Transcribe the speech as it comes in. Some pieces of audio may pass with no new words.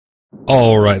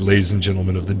Alright, ladies and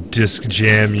gentlemen of the Disc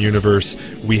Jam universe,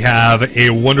 we have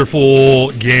a wonderful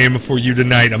game for you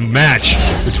tonight. A match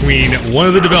between one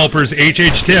of the developers,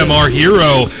 HH Tim, our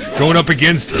hero, going up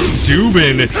against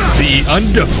Doobin, the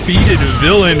undefeated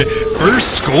villain.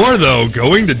 First score, though,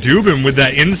 going to Doobin with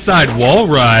that inside wall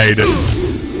ride.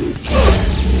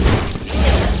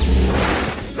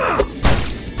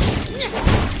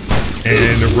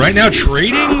 And right now,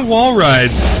 trading wall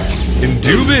rides. And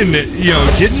Doobin,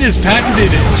 getting his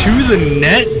patented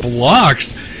to-the-net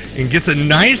blocks and gets a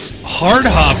nice hard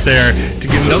hop there to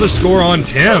get another score on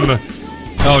Tim.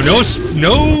 Oh,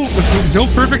 no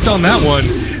perfect on that one.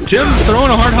 Tim throwing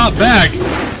a hard hop back.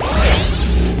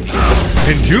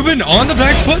 And Doobin on the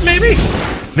back foot, maybe?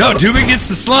 No, Doobin gets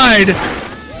the slide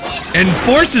and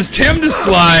forces Tim to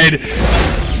slide.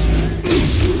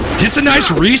 Gets a nice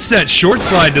reset short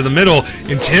slide to the middle,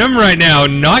 and Tim right now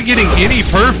not getting any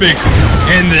perfects,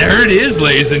 and there it is,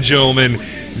 ladies and gentlemen.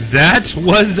 That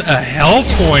was a hell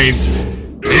point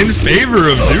in favor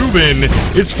of Doobin.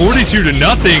 It's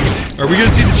 42-0. Are we gonna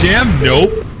see the jam?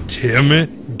 Nope.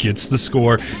 Tim gets the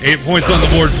score. 8 points on the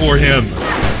board for him.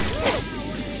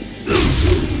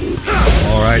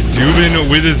 Alright,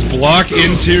 Doobin with his block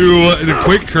into the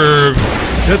quick curve.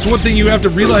 That's one thing you have to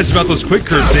realize about those quick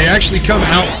curves. They actually come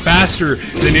out faster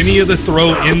than any other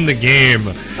throw in the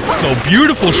game. So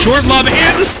beautiful short lob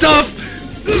and the stuff!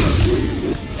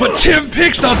 But Tim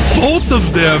picks up both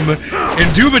of them,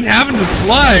 and Doobin having to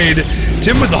slide.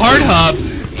 Tim with the hard hop.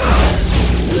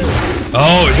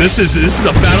 Oh, this is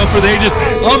a battle for the ages.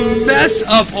 A mess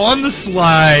up on the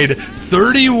slide.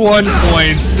 31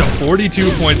 points to 42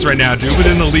 points right now.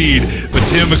 Doobin in the lead, but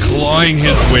Tim clawing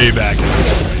his way back at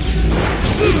this point.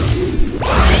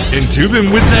 And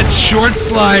Doobin with that short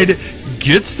slide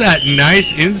gets that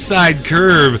nice inside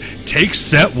curve, takes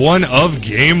set one of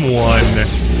game one.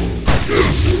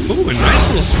 Ooh, a nice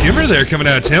little skimmer there coming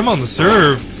out of Tim on the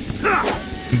serve.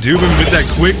 And Doobin with that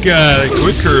quick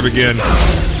curve again.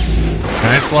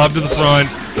 Nice lob to the front.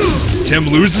 Tim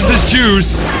loses his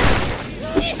juice.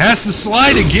 Has to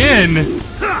slide again,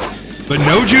 but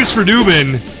no juice for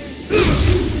Doobin.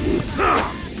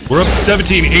 We're up to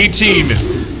 17, 18,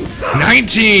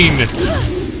 19.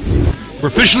 We're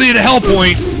officially at a hell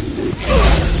point.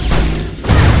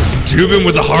 Doobin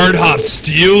with the hard hop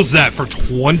steals that for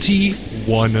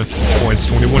 21 points.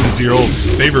 21-0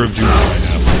 in favor of Doobin right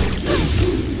now.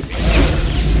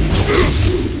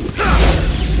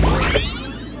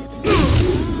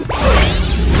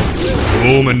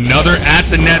 Boom, another at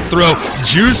the net throw.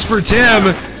 Juice for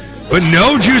Tim. But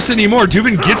no juice anymore.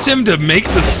 Doobin gets him to make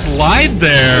the slide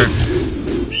there.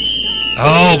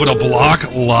 Oh, but a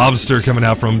block lobster coming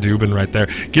out from Doobin right there.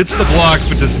 Gets the block,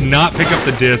 but does not pick up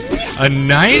the disc. A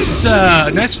nice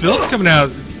filth coming out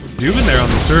from Doobin there on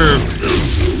the serve.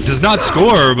 Does not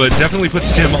score, but definitely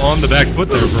puts Tim on the back foot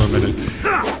there for a minute.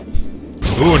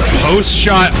 Ooh, and post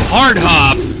shot, hard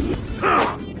hop.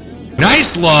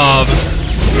 Nice lob.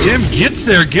 Tim gets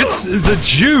there, gets the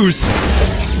juice.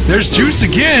 There's juice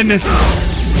again.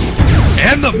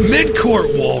 And the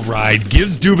mid-court wall ride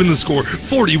gives Doobin the score,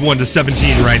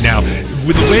 41-17 right now.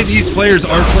 With the way these players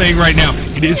are playing right now,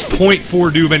 it is point for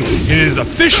Doobin. It is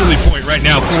officially point right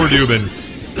now for Doobin.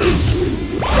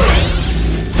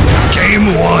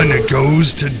 Game one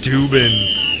goes to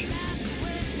Doobin.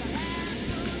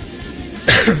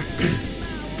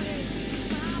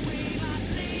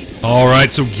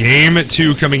 Alright, so game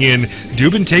two coming in.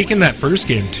 Doobin taking that first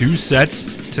game,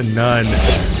 2-0.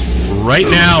 Right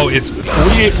now, it's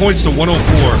 48 points to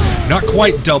 104. Not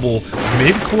quite double.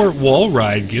 Mid-court wall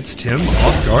ride gets Tim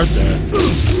off guard there.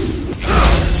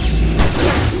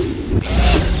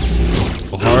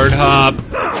 Hard hop.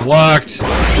 Blocked.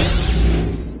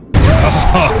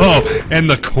 Oh, and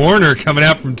the corner coming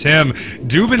out from Tim.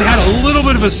 Doobin had a little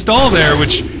bit of a stall there,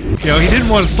 which, he didn't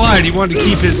want to slide. He wanted to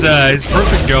keep his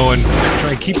perfect going,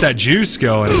 try and keep that juice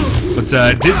going. But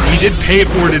he did pay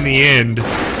for it in the end.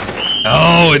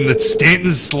 Oh, and the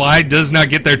Stanton slide does not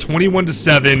get there.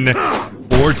 21-7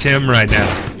 for Tim right now.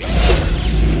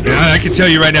 I can tell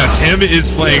you right now, Tim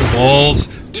is playing balls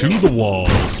to the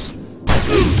walls.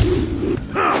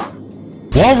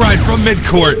 Wall ride from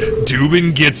midcourt.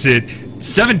 Doobin gets it.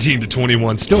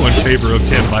 17-21, still in favor of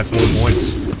Tim by 4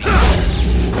 points.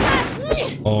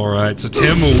 Alright, so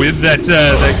Tim with that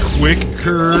quick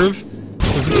curve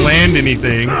doesn't land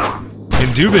anything.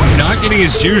 And Doobin not getting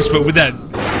his juice, but with that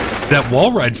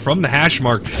wall ride from the hash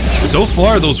mark. So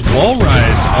far, those wall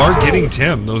rides are getting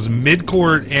Tim. Those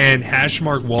mid-court and hash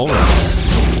mark wall rides.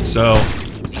 So...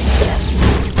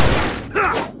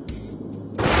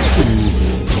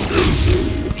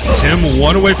 Tim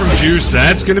one away from juice.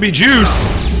 That's going to be juice.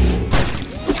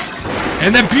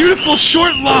 And that beautiful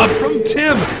short lob from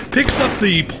Tim picks up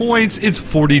the points. It's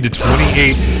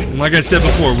 40-28. And like I said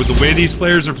before, with the way these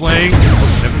players are playing,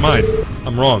 never mind,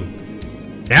 I'm wrong.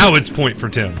 Now it's point for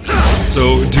Tim.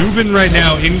 So Doobin right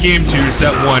now in game 2,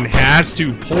 set 1, has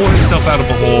to pull himself out of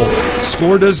a hole.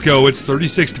 Score does go. It's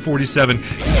 36-47.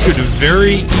 This could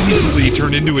very easily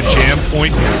turn into a jam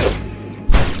point here.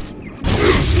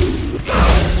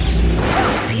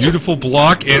 Beautiful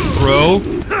block and throw.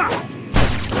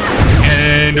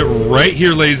 And right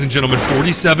here, ladies and gentlemen,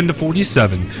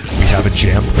 47-47, we have a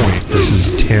jam point. This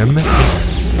is Tim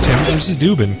versus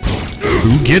Doobin.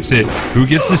 Who gets it? Who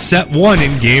gets the set 1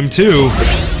 in game 2?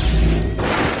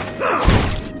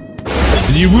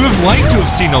 And you would have liked to have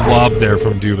seen a lob there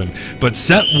from Doobin, but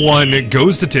set 1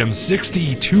 goes to Tim,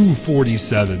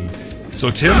 62-47.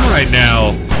 So Tim right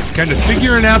now, kind of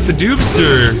figuring out the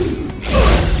Doobster.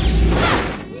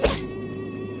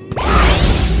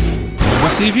 We'll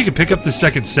see if he can pick up the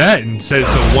second set and set it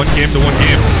to 1 game to 1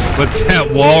 game. But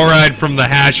that wall ride from the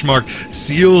hash mark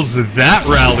seals that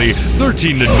rally,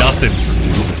 13-0 for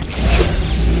Doobin.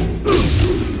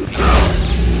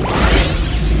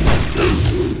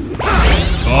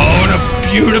 Oh, and a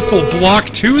beautiful block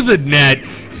to the net,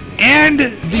 and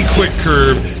the quick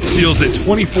curve seals it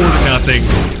 24-0.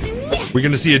 We're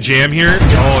going to see a jam here.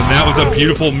 Oh, and that was a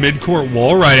beautiful mid-court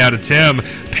wall ride out of Tim,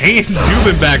 paying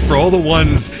Doobin back for all the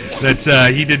ones that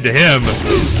he did to him.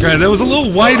 That was a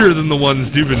little wider than the ones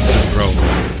Doobin's been throwing.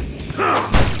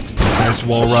 Nice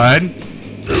wall ride.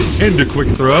 And a quick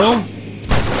throw.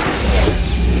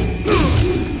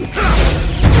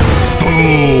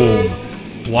 Boom!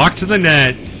 Block to the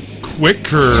net. Quick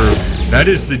curve. That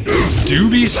is the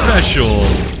Doobie special.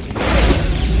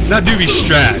 It's not Doobie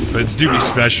Strat, but it's Doobie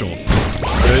special.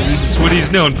 It's what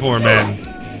he's known for, man.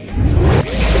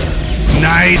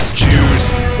 Nice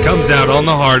juice. Comes out on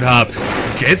the hard hop.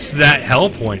 Gets that hell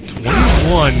point.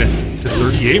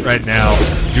 21-38 right now.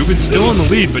 Doobin's still in the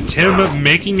lead, but Tim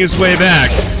making his way back.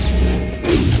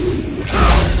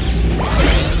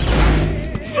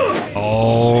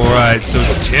 Alright, so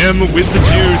Tim with the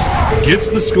juice gets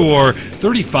the score.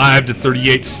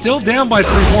 35-38. Still down by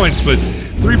 3 points, but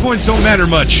 3 points don't matter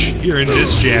much here in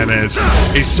this jam as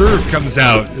a serve comes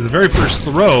out. The very first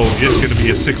throw is going to be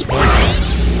a 6-pointer.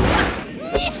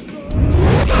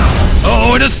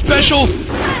 Oh, and a special!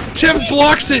 Tim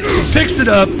blocks it, picks it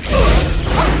up.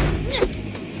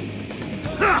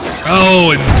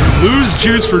 Oh, and lose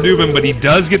juice for Doobin, but he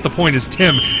does get the point as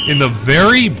Tim in the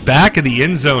very back of the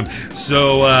end zone.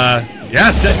 So,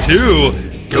 yeah, set 2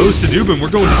 goes to Doobin.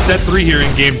 We're going to set 3 here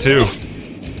in game 2.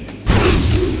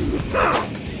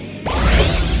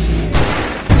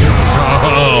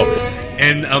 Oh,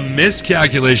 and a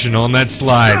miscalculation on that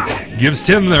slide gives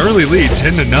Tim the early lead,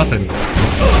 10-0.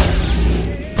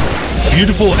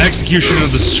 Beautiful execution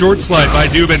of the short slide by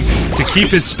Doobin to keep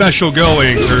his special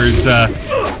going, or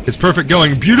his perfect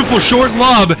going. Beautiful short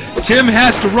lob. Tim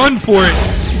has to run for it.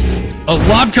 A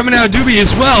lob coming out of Doobie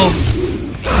as well.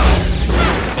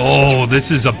 Oh,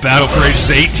 this is a battle for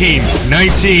ages 18,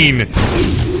 19.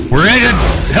 We're at a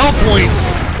hell point,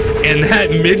 and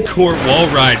that mid-court wall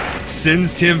ride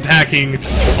sends Tim packing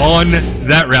on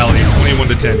that rally,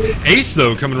 21-10. Ace,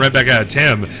 though, coming right back out of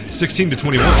Tim,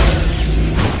 16-21.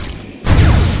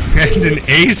 And an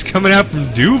ace coming out from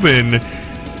Doobin,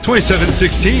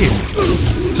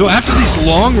 27-16. So after these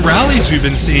long rallies we've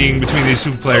been seeing between these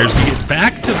two players, we get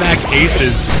back-to-back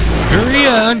aces. Very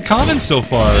uncommon so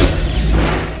far.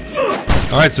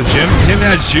 Alright, so Tim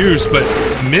has juice, but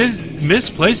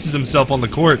misplaces himself on the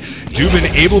court. Doobin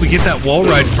able to get that wall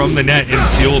ride from the net and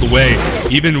seal it away,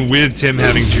 even with Tim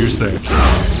having juice there.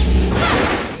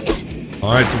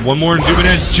 Alright, so one more and Doobin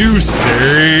has juice.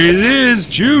 There it is,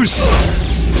 juice.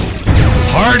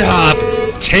 Hard hop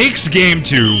takes game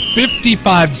 2,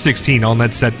 55-16 on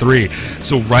that set 3.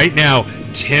 So right now,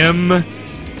 Tim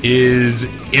is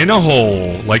in a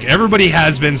hole, like everybody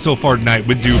has been so far tonight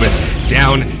with Doobin,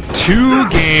 down 2-0.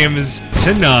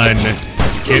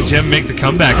 Can Tim make the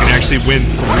comeback and actually win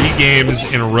 3 games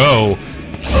in a row?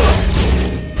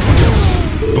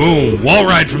 Boom, wall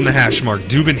ride from the hash mark.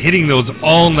 Doobin hitting those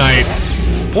all night.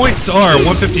 Points are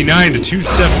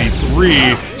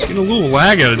 159-273. Getting a little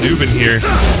lag out of Doobin here.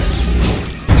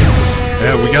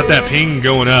 Yeah, we got that ping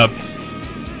going up.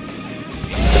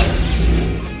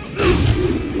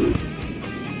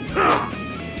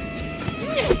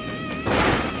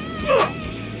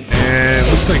 And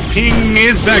looks like ping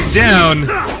is back down.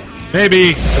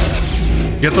 Maybe.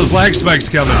 Get those lag spikes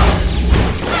coming.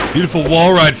 Beautiful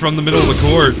wall ride from the middle of the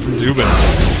court from Doobin.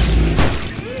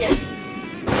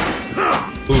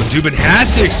 Ooh, Doobin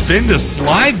has to expend a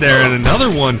slide there and another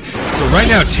one. So right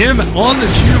now, Tim on the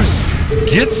juice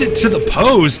gets it to the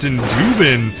post, and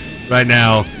Doobin right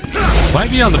now might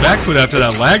be on the back foot after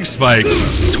that lag spike.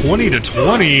 It's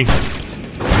 20-20.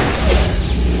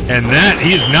 And that,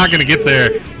 he is not going to get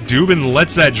there. Doobin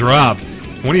lets that drop.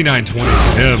 29-20 to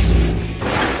him.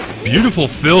 Beautiful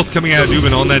filth coming out of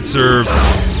Doobin on that serve.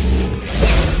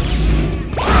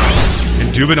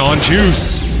 And Doobin on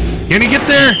juice. Can he get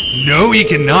there? No, he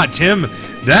cannot. Tim,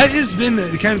 that has been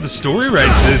kind of the story right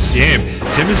in this game.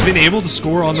 Tim has been able to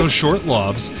score on those short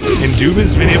lobs, and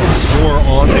Doobin's been able to score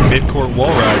on the mid-court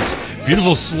wall rides.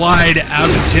 Beautiful slide out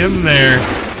of Tim there.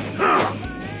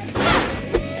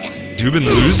 Doobin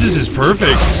loses his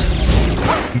perfects.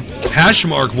 Hash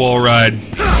mark wall ride.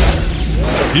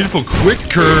 Beautiful quick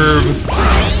curve.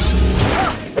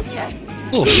 A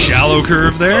little shallow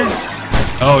curve there.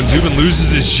 Oh, and Doobin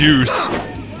loses his juice.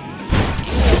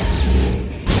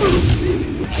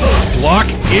 Block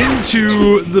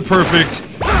into the perfect.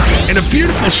 And a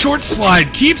beautiful short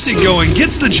slide. Keeps it going.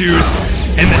 Gets the juice.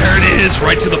 And there it is.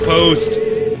 Right to the post.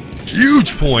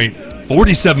 Huge point.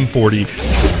 47-40.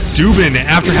 Doobin,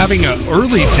 after having an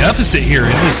early deficit here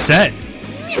in this set,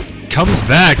 comes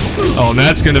back. Oh, and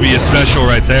that's going to be a special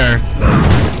right there.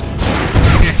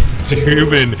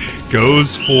 Doobin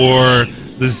goes for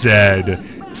the Z.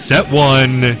 Set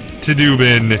 1 to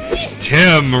Doobin.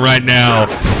 Tim right now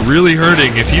really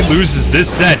hurting. If he loses this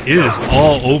set, it is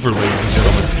all over, ladies and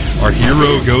gentlemen. Our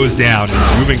hero goes down, and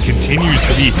Doobin continues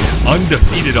to be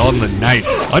undefeated on the night.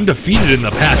 Undefeated in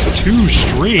the past 2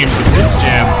 streams of this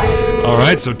jam.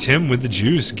 Alright, so Tim with the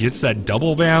juice gets that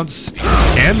double bounce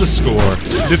and the score.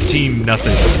 15-0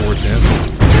 for Tim.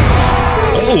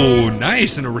 Oh,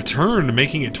 nice, and a return,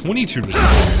 making it 22-0.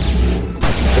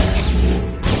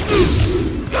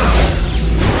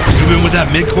 Doobin with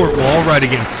that mid-court wall ride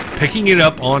again, picking it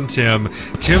up on Tim.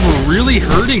 Tim really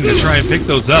hurting to try and pick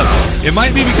those up. It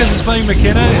might be because he's playing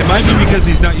McKenna, it might be because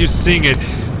he's not used to seeing it.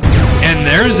 And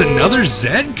there's another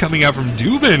Z coming out from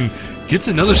Doobin. Gets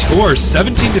another score,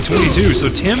 17-22. So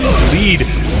Tim's lead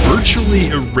virtually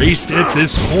erased at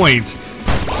this point.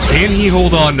 Can he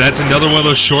hold on? That's another one of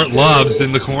those short lobs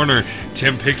in the corner.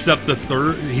 Tim picks up the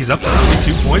third. He's up to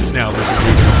 32 points now versus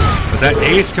Doobin. But that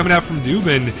ace coming out from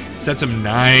Doobin sets him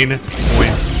 9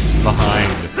 points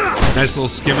behind. Nice little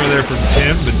skimmer there from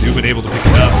Tim, but Doobin able to pick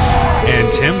it up.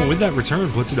 And Tim, with that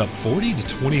return, puts it up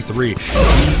 40-23.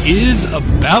 He is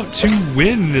about to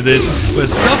win this, but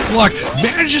Stuff Block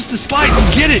manages to slide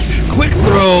and get it. Quick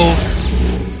throw.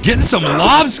 Getting some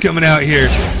lobs coming out here.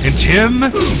 And Tim,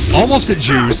 almost at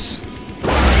juice.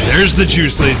 There's the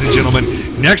juice, ladies and gentlemen.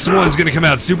 Next one's going to come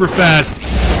out super fast.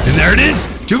 And there it is.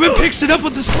 Doobin picks it up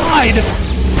with the slide.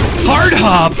 Hard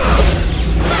hop.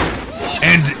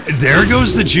 And there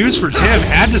goes the juice for Tim.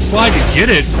 Had to slide to get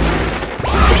it.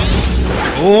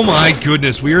 Oh my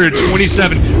goodness. We are at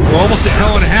 27. We're almost at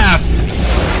hell and a half.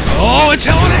 Oh, it's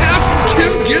hell and a half. And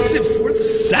Tim gets it for the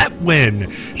set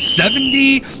win.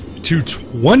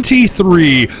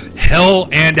 70-23. Hell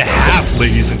and a half,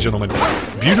 ladies and gentlemen.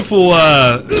 Beautiful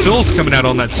filth coming out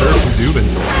on that serve from Doobin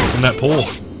from that pole.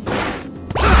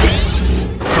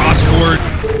 Cross court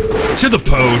to the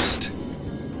post.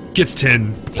 Gets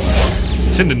 10 points.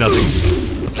 10-0.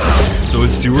 So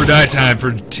it's do or die time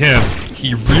for Tim.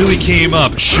 He really came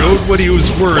up, showed what he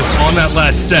was worth on that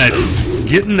last set,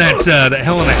 getting that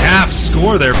hell and a half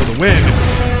score there for the win.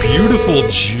 Beautiful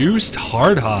juiced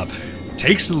hard hop.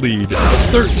 Takes the lead,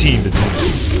 13-10.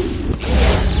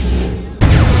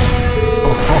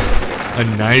 Oh, a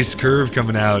nice curve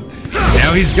coming out.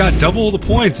 Now he's got double the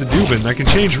points of Doobin. That can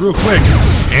change real quick.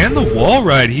 And the wall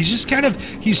ride. He's just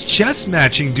he's chess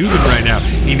matching Doobin right now.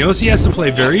 He knows he has to play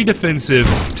very defensive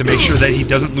to make sure that he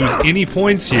doesn't lose any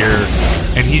points here.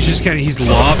 And he's just he's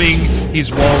lobbing,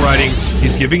 he's wall riding,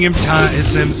 he's giving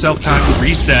himself time to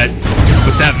reset.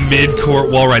 But that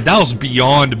mid-court wall ride, that was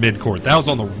beyond mid-court. That was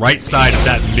on the right side of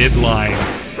that mid-line.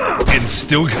 And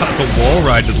still got the wall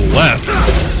ride to the left.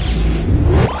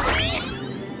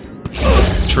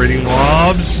 Trading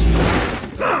lobs.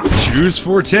 Juice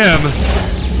for Tim.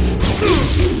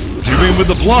 Doobin with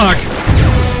the block.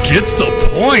 Gets the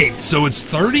point. So it's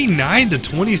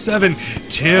 39-27.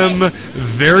 Tim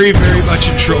very, very much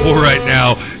in trouble right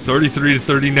now.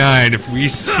 33-39. If we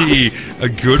see a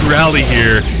good rally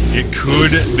here, it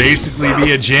could basically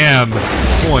be a jam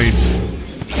point.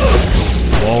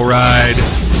 Wall ride.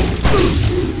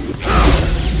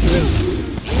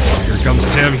 Here comes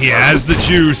Tim. He has the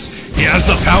juice. He has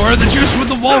the power of the juice with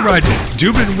the wall ride.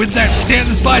 Doobin with that stand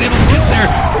and slide able to get there.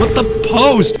 But the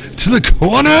post to the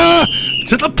corner.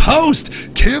 To the post.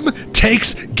 Tim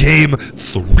takes game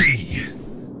 3.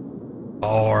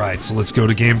 Alright, so let's go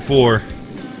to game 4.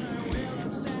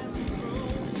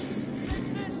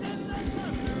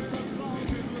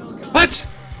 What?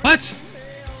 What?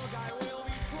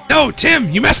 No,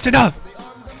 Tim, you messed it up!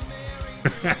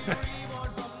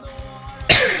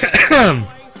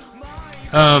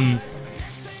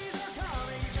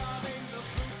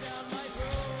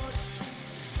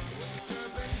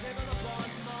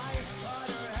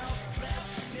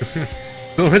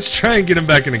 So let's try and get him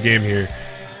back in the game here.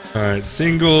 Alright,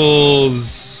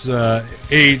 singles,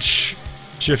 H,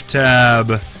 shift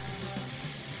tab.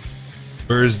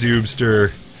 Where's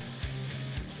Doobster?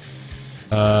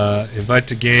 Invite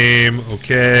to game,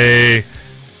 okay.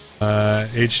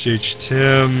 HH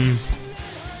Tim.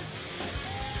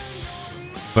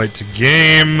 Invite to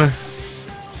game.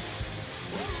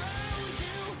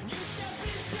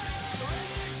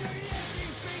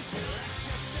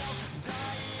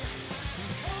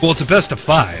 Well, it's a best of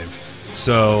 5.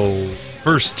 So,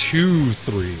 first 2,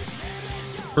 3.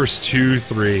 First 2,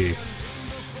 3.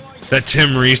 That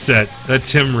Tim reset. That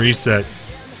Tim reset.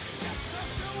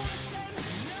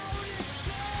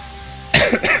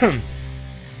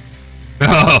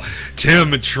 Oh,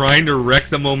 Tim trying to wreck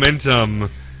the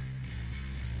momentum.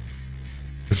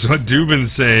 That's what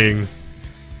Doobin's saying.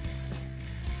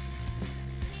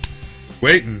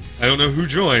 Waiting. I don't know who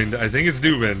joined. I think it's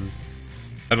Doobin.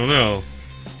 I don't know.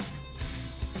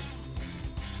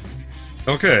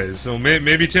 Okay, so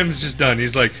maybe Tim's just done.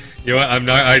 He's like, you know what, I'm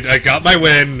not. I got my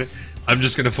win. I'm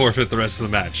just gonna forfeit the rest of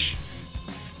the match.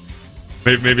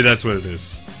 Maybe that's what it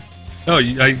is. Oh,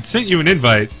 I sent you an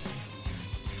invite.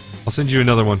 I'll send you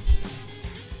another one.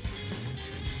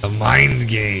 The mind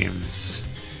games.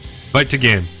 Invite to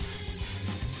game.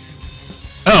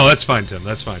 Oh, that's fine, Tim.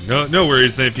 That's fine. No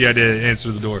worries if you had to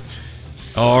answer the door.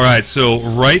 All right, so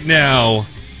right now,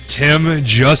 Tim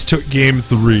just took game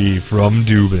 3 from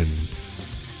Doobin.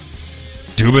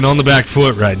 Doobin on the back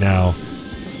foot right now.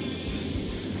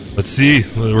 Let's see.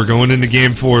 We're going into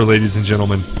game 4, ladies and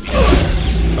gentlemen.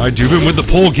 Alright, Doobin with the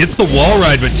pull. Gets the wall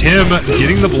ride, but Tim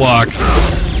getting the block.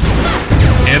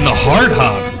 And the hard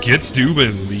hop gets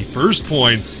Doobin the first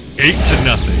points, 8-0.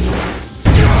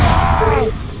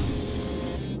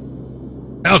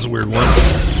 That was a weird one.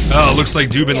 Oh, looks like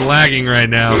Doobin lagging right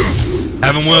now.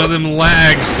 Having one of them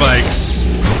lag spikes.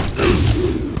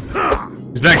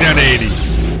 He's back down to 80.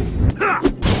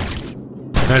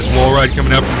 Nice wall ride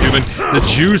coming out from Doobin. The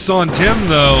juice on Tim,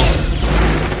 though.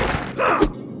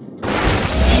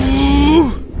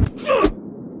 Ooh.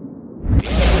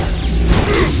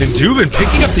 And Doobin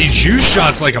picking up these juice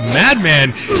shots like a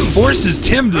madman forces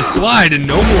Tim to slide, and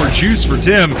no more juice for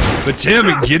Tim. But Tim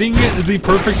getting the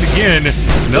perfect again.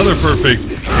 Another perfect.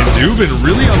 And Doobin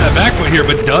really on that back foot here,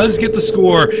 but does get the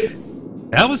score.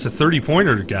 That was a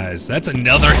 30-pointer, guys. That's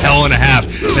another hell and a half.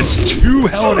 That's 2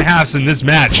 hell and a halves in this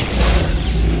match.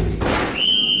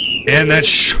 And that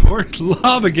short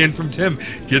lob again from Tim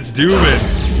gets Doobin.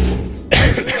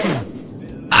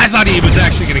 I thought he was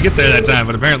actually going to get there that time,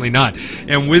 but apparently not.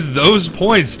 And with those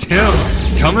points, Tim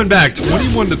coming back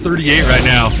 21-38 right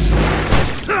now.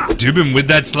 Doobin with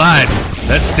that slide.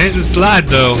 That Stanton slide,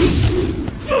 though.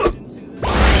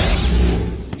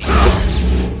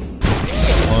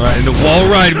 Alright, and the wall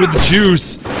ride with the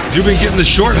juice. Doobin getting the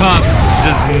short hop.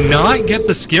 Does not get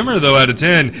the skimmer, though, out of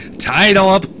 10. Tied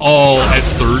up all at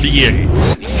 38.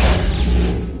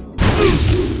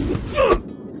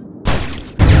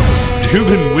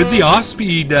 Doobin with the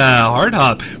off-speed hard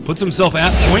hop puts himself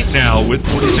at point now with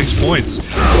 46 points.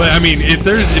 But I mean, if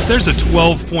there's a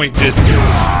 12-point disc,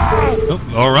 oh,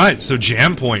 all right. So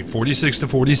Jam point,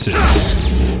 46-46.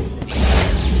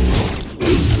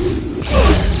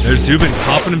 There's Doobin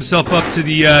popping himself up to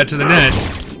the net.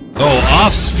 Oh,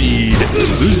 off speed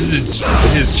loses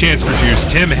his chance for juice.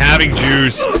 Tim having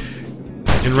juice.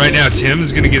 And right now,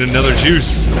 Tim's going to get another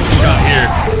juice shot here.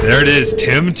 There it is.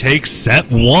 Tim takes set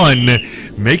 1,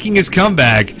 making his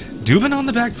comeback. Doobin on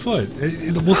the back foot.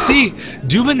 We'll see.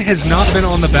 Doobin has not been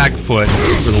on the back foot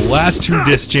for the last 2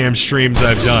 Disc Jam streams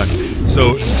I've done.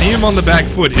 So to see him on the back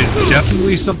foot is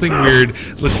definitely something weird.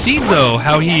 Let's see, though,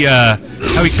 how he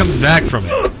comes back from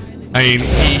it. I mean,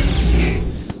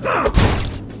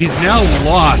 he's now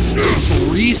lost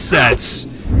 3 sets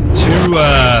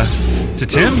to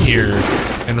Tim here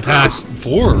in the past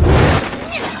 4.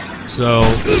 So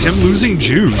Tim losing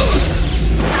juice,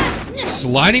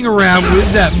 sliding around with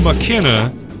that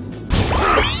McKenna.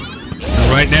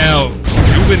 And right now,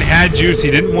 Doobin had juice.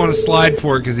 He didn't want to slide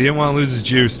for it because he didn't want to lose his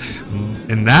juice,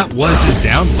 and that was his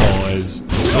downfall. As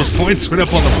those points went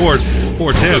up on the board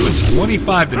for Tim,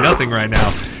 25-0 right now,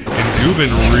 and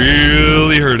Doobin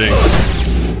really hurting.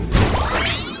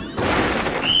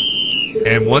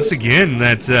 And once again,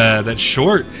 that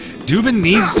short, Doobin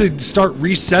needs to start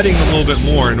resetting a little bit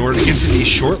more in order to get to these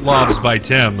short lobs by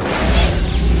Tim. Tim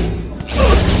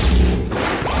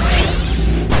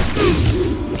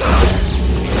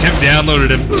downloaded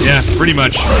him. Yeah, pretty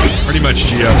much,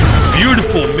 Gio.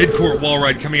 Beautiful mid-court wall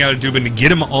ride coming out of Doobin to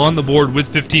get him on the board with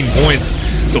 15 points.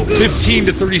 So 15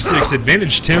 to 36,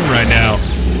 advantage Tim right now.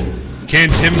 Can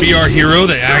Tim be our hero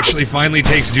that actually finally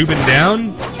takes Doobin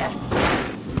down?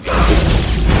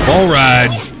 Wall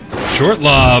ride, short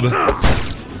lob.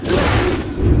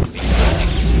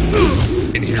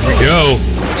 And here we go.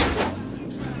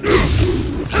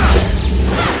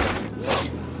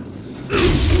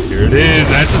 Here it is,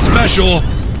 that's a special.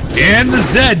 And the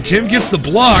Z, Tim gets the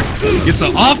block, gets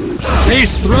an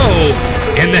off-pace throw,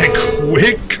 and that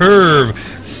quick curve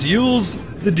seals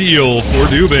the deal for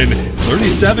Doobin.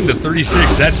 37 to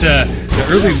 36, that's the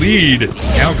early lead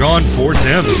now gone for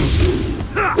Tim.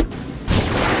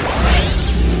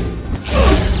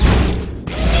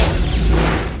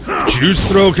 Juice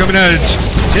throw coming out of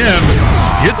Tim,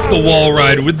 gets the wall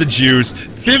ride with the juice.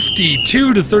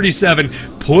 52 to 37,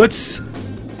 puts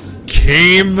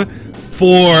Game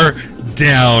 4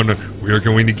 down. We are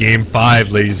going to Game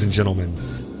 5, ladies and gentlemen.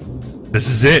 This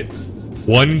is it.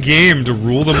 One game to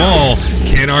rule them all.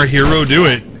 Can our hero do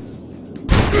it?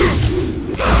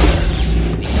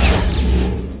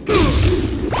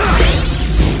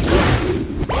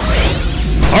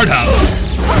 Hard hop.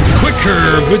 Quick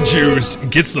curve with juice.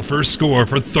 Gets the first score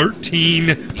for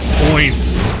 13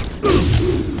 points.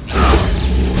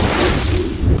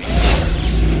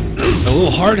 A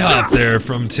little hard hop there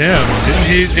from Tim.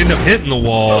 Didn't end up hitting the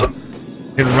wall.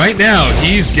 And right now,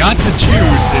 he's got the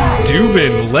juice, and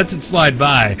Doobin lets it slide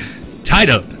by. Tied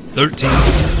up,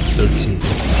 13-13.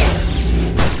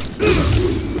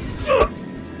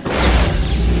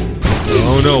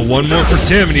 Oh no, one more for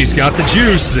Tim, and he's got the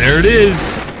juice. There it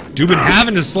is. Doobin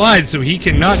having to slide, so he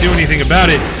cannot do anything about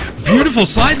it. Beautiful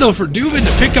slide, though, for Doobin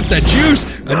to pick up that juice.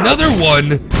 Another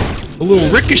one. A little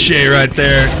ricochet right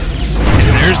there.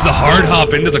 There's the hard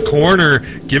hop into the corner,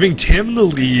 giving Tim the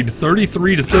lead,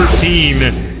 33 to 13.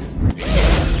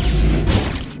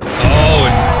 Oh,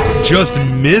 and just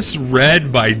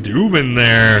misread by Doobin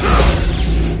there.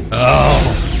 Oh,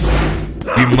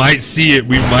 we might see it.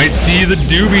 We might see the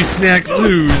Doobie snack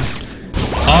lose.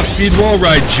 Off-speed wall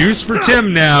ride, juice for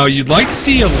Tim now. You'd like to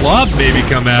see a lob maybe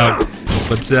come out,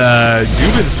 but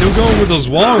Doobin's still going with those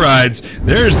wall rides.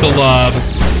 There's the lob.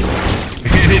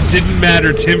 And it didn't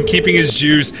matter, Tim keeping his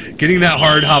juice, getting that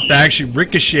hard hop that actually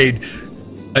ricocheted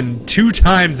 2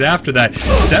 times after that.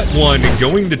 Set 1 and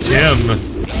going to Tim.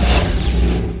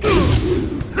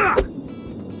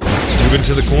 Doobin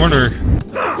to the corner.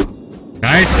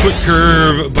 Nice quick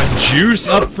curve, but juice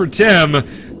up for Tim.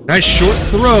 Nice short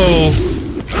throw.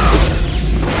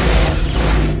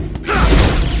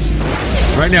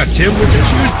 Right now, Tim with the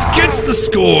juice gets the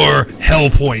score. Hell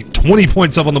point. 20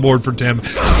 points up on the board for Tim.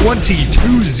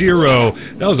 22-0.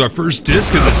 That was our first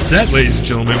disc of the set, ladies and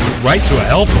gentlemen. Went right to a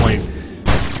hell point.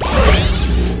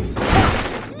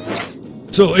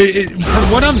 So, from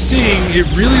what I'm seeing, it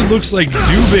really looks like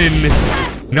Doobin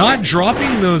not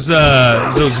dropping those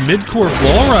mid-court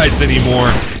wall rides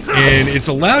anymore, and it's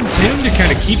allowed Tim to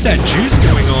kind of keep that juice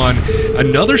going on.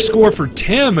 Another score for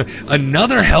Tim,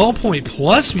 another hell point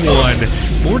plus 1,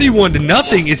 41 to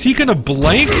nothing. Is he gonna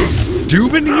blank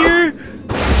Doobin here?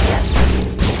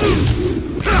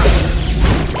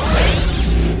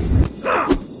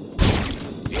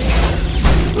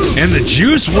 And the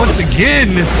juice once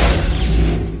again.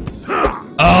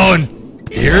 Oh, and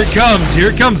here it comes. Here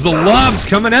it comes. The lob's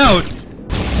coming out.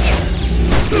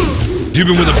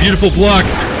 Doobin with a beautiful block.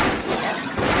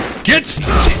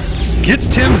 Gets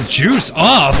Tim's juice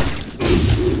off.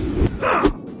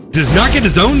 Does not get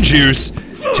his own juice.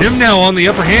 Tim now on the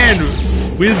upper hand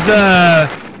with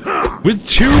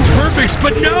 2 perfects,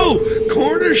 but no!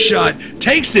 Corner shot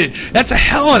takes it. That's a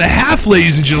hell and a half,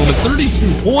 ladies and gentlemen.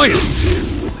 32 points.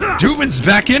 Doobin's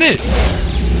back in it.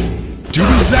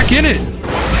 Doobin's back in it.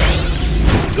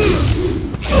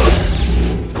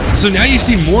 So now you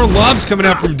see more lobs coming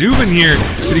out from Doobin here,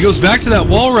 but he goes back to that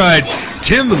wall ride.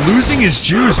 Tim losing his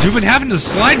juice. Doobin having to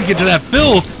slide to get to that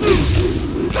fill.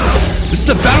 This is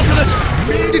the battle for the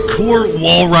mid-court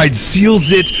wall ride.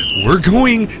 Seals it. We're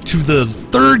going to the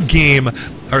third game,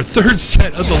 our third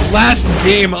set of the last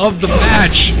game of the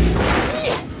match.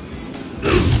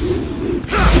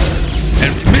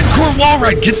 And mid-court wall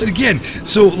ride gets it again.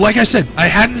 So, like I said, I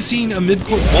hadn't seen a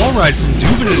mid-court wall ride from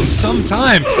Doobin in some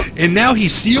time, and now he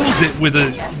seals it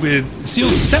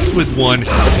seals the set with one,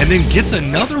 and then gets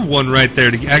another one right there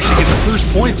to actually get the first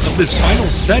points of this final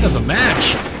set of the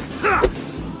match.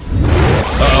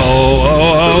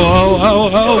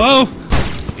 Oh.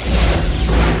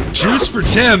 Juice for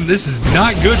Tim. This is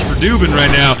not good for Doobin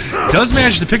right now. Does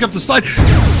manage to pick up the slide.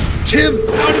 Tim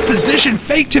out of position,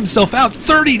 faked himself out.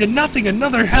 30-0,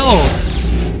 another hell.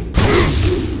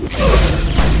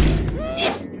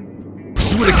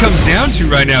 This is what it comes down to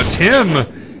right now. Tim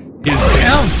is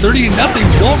down 30-0.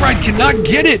 Wallride cannot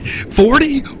get it.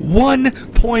 41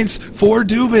 points for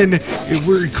Doobin.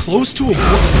 We're close to a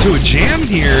jam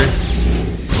here.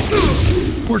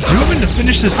 For Doobin to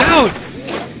finish this out.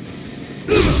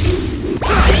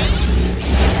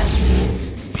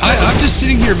 I'm just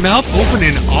sitting here, mouth open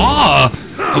in awe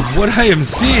of what I am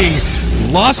seeing.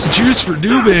 Lost juice for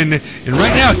Doobin, and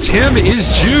right now Tim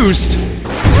is juiced,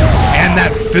 and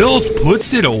that filth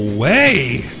puts it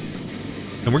away.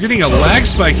 And we're getting a lag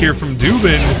spike here from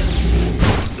Doobin.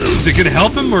 Is it going to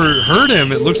help him or hurt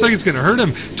him? It looks like it's going to hurt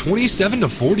him.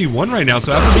 27-41 right now.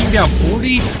 So after being down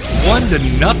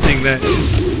 41-0, that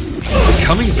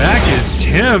coming back is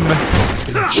Tim.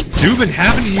 Doobin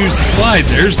having to use the slide.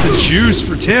 There's the juice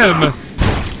for Tim.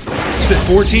 It's at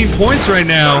 14 points right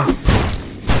now. And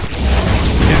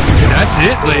that's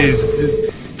it, ladies.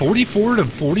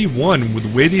 44-41 with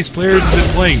the way these players have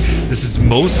been playing. This is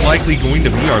most likely going to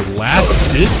be our last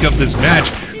disc of this match.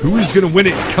 Who is going to win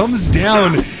it? Comes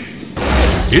down.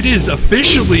 It is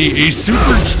officially a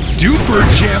super duper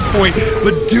jam point,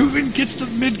 but Doobin gets the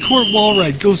mid-court wall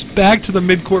ride, goes back to the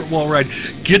mid-court wall ride,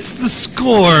 gets the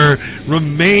score,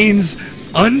 remains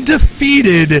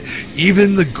undefeated.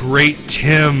 Even the great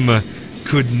Tim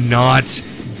could not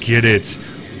get it.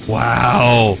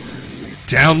 Wow.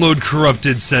 Download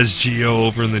corrupted, says Geo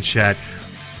over in the chat.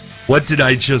 What did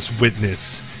I just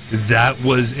witness? That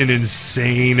was an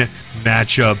insane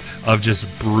matchup of just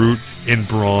brute and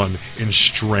brawn and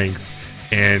strength,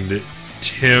 and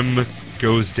Tim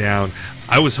goes down.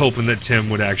 I was hoping that Tim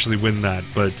would actually win that,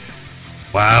 but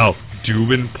wow,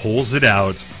 Doobin pulls it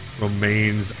out,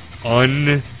 remains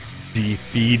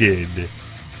undefeated.